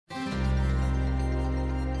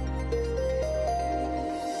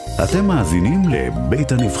אתם מאזינים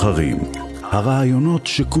לבית הנבחרים, הרעיונות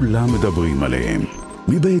שכולם מדברים עליהם,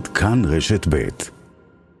 מבית כאן רשת בית.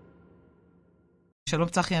 שלום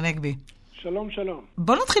צחי הנגבי. שלום, שלום.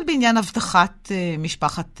 בוא נתחיל בעניין הבטחת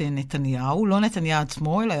משפחת נתניהו, לא נתניהו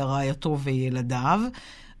עצמו, אלא רעייתו וילדיו.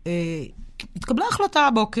 התקבלה החלטה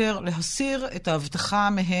הבוקר להסיר את ההבטחה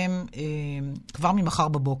מהם כבר ממחר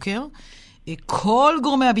בבוקר. כל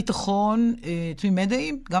גורמי הביטחון תמימי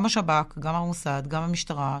דעים, גם השב"כ, גם המוסד, גם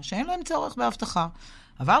המשטרה, שאין להם צורך בהבטחה.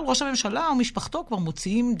 אבל ראש הממשלה ומשפחתו כבר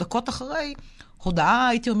מוציאים דקות אחרי הודעה,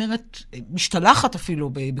 הייתי אומרת, משתלחת אפילו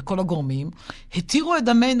בכל הגורמים. התירו את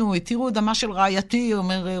דמנו, התירו את דמה של רעייתי,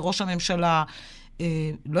 אומר ראש הממשלה.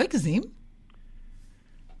 לא הגזים?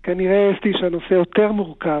 כנראה אסתי שהנושא יותר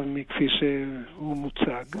מורכב מכפי שהוא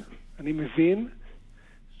מוצג. אני מבין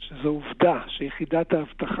שזו עובדה שיחידת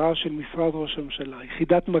ההבטחה של משרד ראש הממשלה,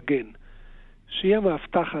 יחידת מגן, שהיא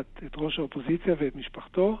מאבטחת את ראש האופוזיציה ואת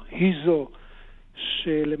משפחתו, היא זו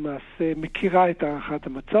שלמעשה מכירה את הערכת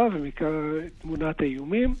המצב ומכירה את תמונת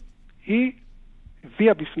האיומים. היא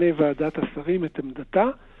הביאה בפני ועדת השרים את עמדתה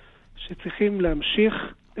שצריכים להמשיך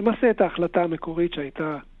למעשה את ההחלטה המקורית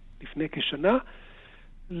שהייתה לפני כשנה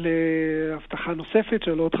להבטחה נוספת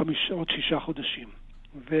של עוד 6 חודשים.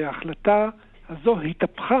 וההחלטה הזו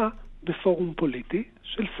התהפכה בפורום פוליטי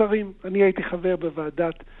של שרים. אני הייתי חבר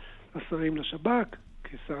בוועדת השרים לשב"כ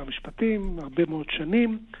כשר המשפטים הרבה מאוד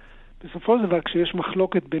שנים. בסופו של דבר, כשיש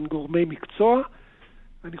מחלוקת בין גורמי מקצוע,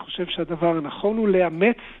 אני חושב שהדבר הנכון הוא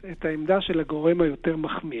לאמץ את העמדה של הגורם היותר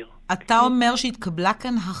מחמיר. אתה אומר שהתקבלה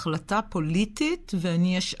כאן החלטה פוליטית,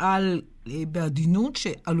 ואני אשאל בעדינות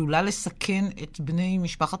שעלולה לסכן את בני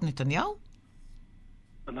משפחת נתניהו?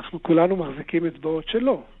 אנחנו כולנו מחזיקים אצבעות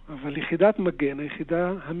שלו, אבל יחידת מגן,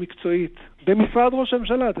 היחידה המקצועית, במשרד ראש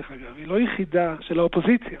הממשלה, דרך אגב, היא לא יחידה של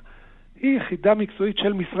האופוזיציה. היא יחידה מקצועית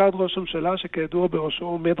של משרד ראש הממשלה, שכידוע בראשו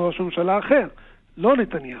עומד ראש הממשלה אחר, לא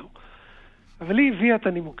נתניהו. אבל היא הביאה את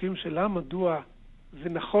הנימוקים שלה, מדוע זה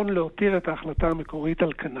נכון להותיר את ההחלטה המקורית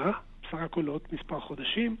על כנה, בסך הכל עוד מספר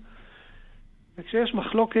חודשים, וכשיש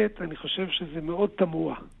מחלוקת, אני חושב שזה מאוד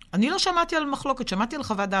תמוה. אני לא שמעתי על מחלוקת, שמעתי על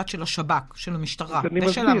חוות דעת של השב"כ, של המשטרה,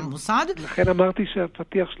 ושל המוסד. לכן אמרתי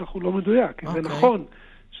שהפתיח שלך הוא לא מדויק, זה נכון.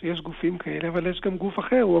 שיש גופים כאלה, אבל יש גם גוף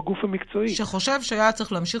אחר, הוא הגוף המקצועי. שחושב שהיה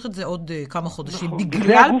צריך להמשיך את זה עוד כמה חודשים. נכון,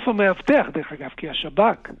 זה הגוף המאבטח, דרך אגב, כי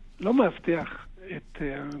השב"כ לא מאבטח את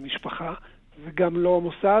המשפחה, וגם לא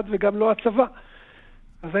המוסד, וגם לא הצבא.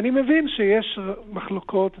 אז אני מבין שיש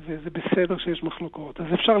מחלוקות, וזה בסדר שיש מחלוקות. אז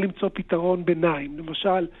אפשר למצוא פתרון ביניים.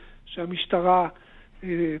 למשל, שהמשטרה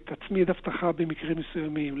תצמיד הבטחה במקרים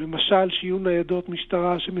מסוימים. למשל, שיהיו ניידות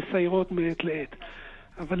משטרה שמסיירות מעת לעת.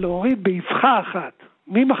 אבל להוריד באבחה אחת,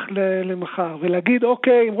 למחר, ולהגיד,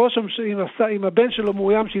 אוקיי, אם הבן שלו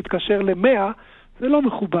מאוים שיתקשר ל100, זה לא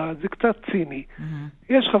מכובד, זה קצת ציני.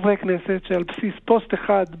 יש חברי כנסת שעל בסיס פוסט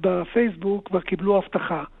אחד בפייסבוק כבר קיבלו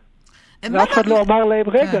הבטחה. ואף אחד לא אמר להם,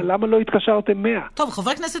 רגע, למה לא התקשרתם 100? טוב,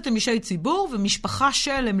 חברי כנסת הם אישי ציבור, ומשפחה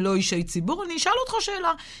של הם לא אישי ציבור. אני אשאל אותך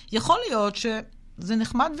שאלה. יכול להיות שזה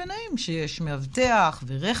נחמד ונעים שיש מאבטח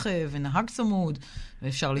ורכב ונהג צמוד,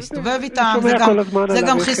 ואפשר להסתובב איתם,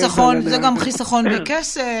 זה גם חיסכון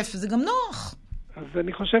בכסף, זה גם נוח. אז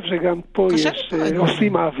אני חושב שגם פה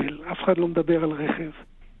עושים עוול, אף אחד לא מדבר על רכב.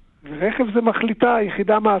 ורכב זה מחליטה,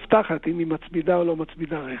 יחידה מאבטחת, אם היא מצמידה או לא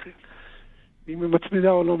מצמידה רכב. אם היא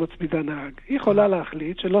מצמידה או לא מצמידה נהג. היא יכולה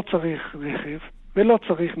להחליט שלא צריך רכב, ולא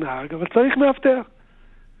צריך נהג, אבל צריך מאבטח.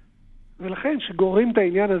 ולכן שגוררים את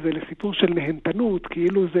העניין הזה לסיפור של נהנתנות,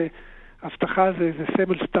 כאילו זה הבטחה זה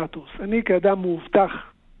סמל סטטוס. אני כאדם מאובטח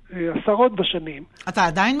עשרות בשנים. אתה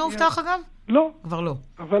עדיין מאובטח אגב? לא. כבר לא.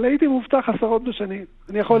 אבל הייתי מאובטח עשרות בשנים.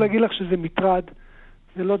 אני יכול להגיד לך שזה מטרד,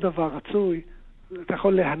 זה לא דבר רצוי, אתה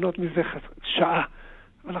יכול להנות מזה שעה.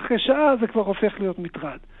 אבל אחרי שעה זה כבר הופך להיות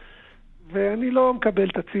מטרד. ואני לא מקבל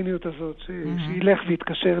את הציניות הזאת, שילך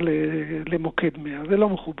ויתקשר למוקד 100. זה לא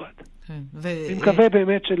מכובד. אני מקווה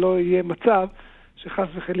באמת שלא יהיה מצב שחס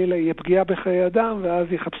וחלילה יהיה פגיעה בחיי אדם, ואז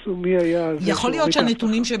יחפשו מי היה... יכול להיות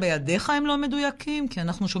שהנתונים שבידיך הם לא מדויקים, כי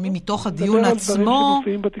אנחנו שומעים מתוך הדיון עצמו... מדבר על דברים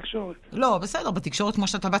שמופיעים בתקשורת. לא, בסדר, בתקשורת כמו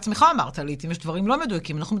שאתה בעצמך אמרת לי, אם יש דברים לא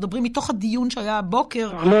מדויקים, אנחנו מדברים מתוך הדיון שהיה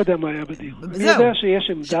הבוקר... אני לא יודע מה היה בדיון. אני יודע שיש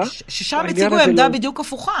עמדה... ששם הציגו עמדה בדיוק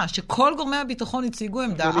הפוכה, שכל גורמי הביטחון הציגו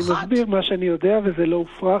עמדה אחת. אני מסביר מה שאני יודע, וזה לא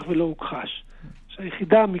הופרך ולא הוכחש.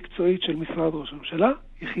 שהיחידה המקצועית של משרד ראש הממשלה,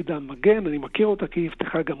 יחידה מגן, אני מכיר אותה כי היא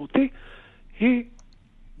הבטחה גם אותי, היא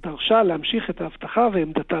דרשה להמשיך את ההבטחה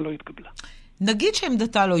ועמדתה לא התקבלה. נגיד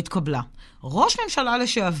שעמדתה לא התקבלה. ראש ממשלה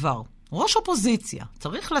לשעבר ראש אופוזיציה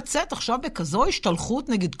צריך לצאת עכשיו בכזו השתלחות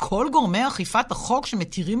נגד כל גורמי אכיפת החוק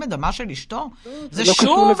שמתירים את דמה של אשתו? זה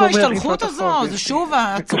שוב ההשתלחות הזו, זה שוב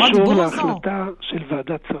הצורת דיבור הזו. זה קשור להחלטה של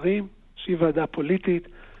ועדת שרים, שהיא ועדה פוליטית,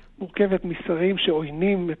 מורכבת משרים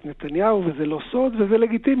שעוינים את נתניהו, וזה לא סוד, וזה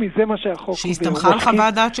לגיטימי, זה מה שהחוק... שהסתמכה על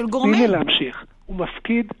חוות דעת של גורמים. הנה להמשיך. הוא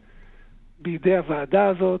מפקיד בידי הוועדה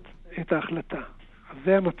הזאת את ההחלטה. אז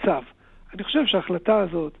זה המצב. אני חושב שההחלטה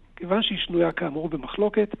הזאת, כיוון שהיא שנויה כאמור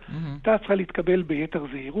במחלוקת, הייתה צריכה להתקבל ביתר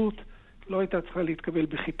זהירות, לא הייתה צריכה להתקבל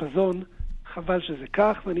בחיפזון, חבל שזה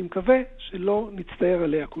כך, ואני מקווה שלא נצטער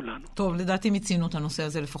עליה כולנו. טוב, לדעתי מיצינו את הנושא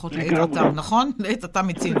הזה, לפחות לעת עתה, נכון? לעת עתה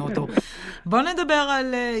מיצינו אותו. בוא נדבר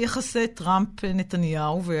על יחסי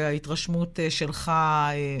טראמפ-נתניהו, וההתרשמות שלך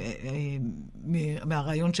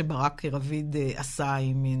מהרעיון שברק רביד עשה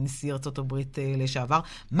עם נשיא ארצות הברית לשעבר.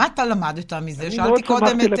 מה אתה למדת מזה? שאלתי קודם את...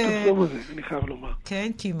 אני מאוד שמחתי לפרסום הזה, אני חייב לומר. כן,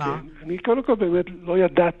 כי מה? אני קודם כל באמת לא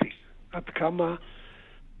ידעתי עד כמה...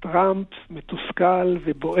 טראמפ מתוסכל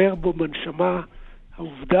ובוער בו מנשמה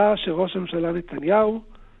העובדה שראש הממשלה נתניהו,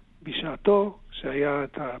 בשעתו, שהיה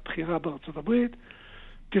את הבחירה בארצות הברית,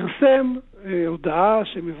 פרסם הודעה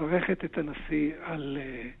שמברכת את הנשיא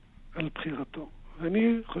על בחירתו.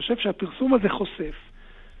 ואני חושב שהפרסום הזה חושף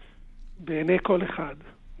בעיני כל אחד,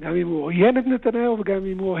 גם אם הוא עוין את נתניהו וגם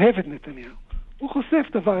אם הוא אוהב את נתניהו. הוא חושף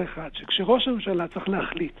דבר אחד, שכשראש הממשלה צריך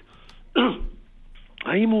להחליט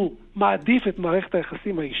האם הוא מעדיף את מערכת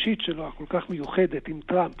היחסים האישית שלו, הכל כך מיוחדת עם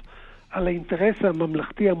טראמפ, על האינטרס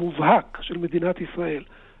הממלכתי המובהק של מדינת ישראל,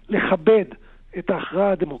 לכבד את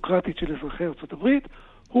ההכרעה הדמוקרטית של אזרחי ארצות הברית,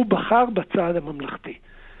 הוא בחר בצעד הממלכתי.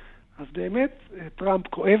 אז באמת, טראמפ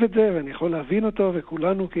כואב את זה, ואני יכול להבין אותו,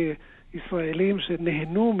 וכולנו כישראלים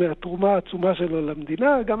שנהנו מהתרומה העצומה שלו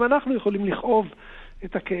למדינה, גם אנחנו יכולים לכאוב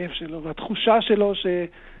את הכאב שלו, והתחושה שלו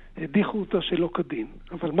הדיחו אותו שלא כדין.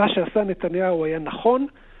 אבל מה שעשה נתניהו היה נכון,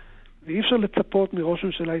 ואי אפשר לצפות מראש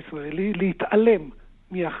ממשלה ישראלי להתעלם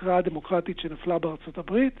מההכרעה הדמוקרטית שנפלה בארצות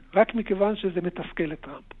הברית, רק מכיוון שזה מתסכל את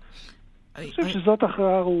טראמפ. אני חושב שזאת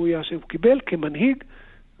הכרעה ראויה שהוא קיבל כמנהיג,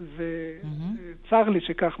 וצר לי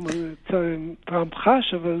שכך טראמפ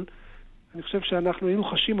חש, אבל אני חושב שאנחנו היינו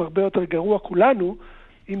חשים הרבה יותר גרוע כולנו,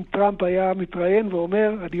 אם טראמפ היה מתראיין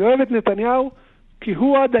ואומר, אני אוהב את נתניהו, כי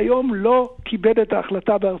הוא עד היום לא כיבד את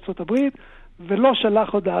ההחלטה בארצות הברית, ולא שלח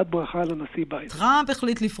הודעת ברכה לנשיא ביידן. טראמפ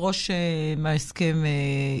החליט לפרוש מההסכם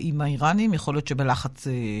עם האיראנים, יכול להיות שבלחץ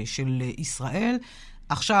של ישראל.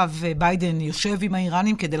 עכשיו ביידן יושב עם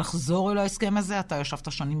האיראנים כדי לחזור אל ההסכם הזה. אתה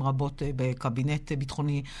ישבת שנים רבות בקבינט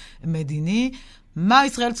ביטחוני מדיני. מה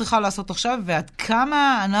ישראל צריכה לעשות עכשיו, ועד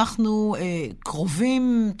כמה אנחנו קרובים,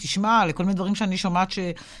 תשמע, לכל מיני דברים שאני שומעת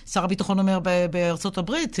ששר הביטחון אומר בארצות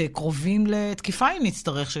הברית, קרובים לתקיפה אם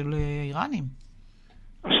נצטרך של איראנים.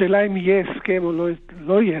 השאלה אם יהיה הסכם או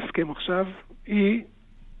לא יהיה הסכם עכשיו, היא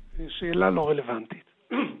שאלה לא רלוונטית.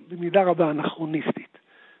 במידה רבה אנכרוניסטית.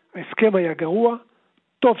 ההסכם היה גרוע,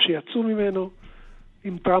 טוב שיצאו ממנו,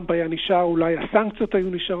 אם טראמפ היה נשאר, אולי הסנקציות היו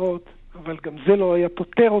נשארות, אבל גם זה לא היה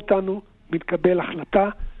פותר אותנו, מתקבל החלטה,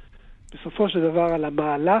 בסופו של דבר על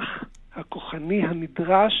המהלך הכוחני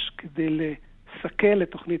הנדרש כדי לסכל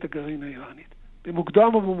את תוכנית הגרעין האיראנית. במוקדם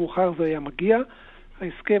או במאוחר זה היה מגיע,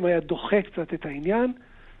 ההסכם היה דוחה קצת את העניין,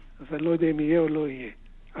 אז אני לא יודע אם יהיה או לא יהיה.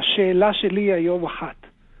 השאלה שלי היום אחת,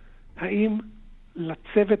 האם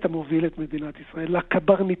לצוות המוביל את מדינת ישראל,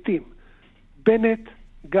 לקברניטים, בנט,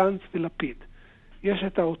 גנץ ולפיד, יש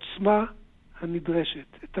את העוצמה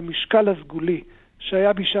הנדרשת, את המשקל הסגולי,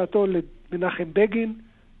 שהיה בשעתו למנחם בגין,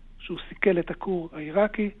 שהוא סיכל את הכור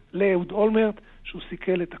העיראקי, לאהוד אולמרט, שהוא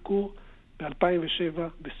סיכל את הכור ב-2007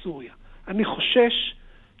 בסוריה. אני חושש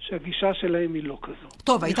שהגישה שלהם היא לא כזו.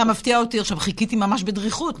 טוב, היית מפתיע אותי עכשיו, חיכיתי ממש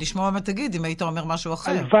בדריכות, לשמוע מה תגיד, אם היית אומר משהו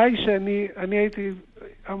אחר. הלוואי שאני הייתי,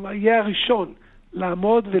 יהיה הראשון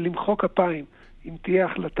לעמוד ולמחוא כפיים, אם תהיה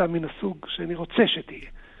החלטה מן הסוג שאני רוצה שתהיה.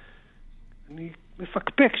 אני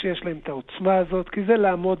מפקפק שיש להם את העוצמה הזאת, כי זה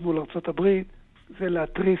לעמוד מול ארצות הברית, זה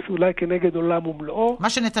להטריס אולי כנגד עולם ומלואו. מה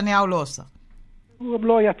שנתניהו לא עושה. הוא גם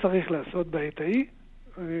לא היה צריך לעשות בעת ההיא,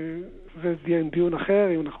 וזה דיון אחר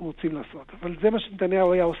אם אנחנו רוצים לעשות. אבל זה מה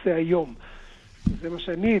שנתניהו היה עושה היום. זה מה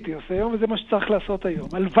שאני הייתי עושה היום, וזה מה שצריך לעשות היום.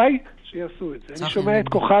 הלוואי שיעשו את זה. אני שומע את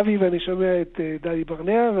כוכבי ואני שומע את דדי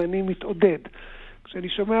ברנע, ואני מתעודד. כשאני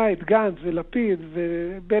שומע את גנץ ולפיד,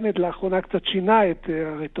 ובנט לאחרונה קצת שינה את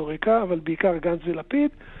הרטוריקה, אבל בעיקר גנץ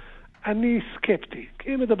ולפיד, אני סקפטי.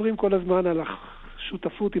 כי הם מדברים כל הזמן על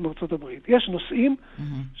השותפות עם ארצות הברית. יש נושאים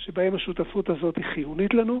שבהם השותפות הזאת היא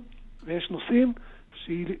חיונית לנו, ויש נושאים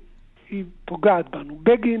שהיא פוגעת בנו.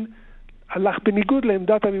 בגין הלך בניגוד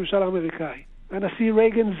לעמדת הממשל האמריקאי. הנשיא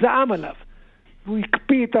רייגן זעם עליו, והוא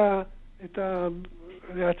הקפיא את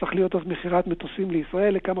היה צריך להיות אז מחירת מטוסים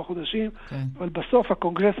לישראל לכמה חודשים, אבל בסוף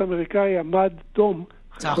הקונגרס האמריקאי עמד דום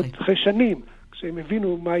אחרי שנים, כשהם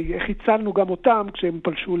הבינו איך הצלנו גם אותם כשהם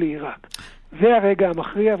פלשו לעיראק. זה הרגע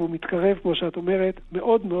המכריע, והוא מתקרב, כמו שאת אומרת,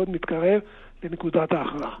 מאוד מאוד מתקרב לנקודת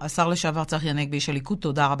ההכרעה. השר לשעבר צחי הנגבי, איש הליכוד,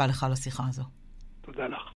 תודה רבה לך על השיחה הזו.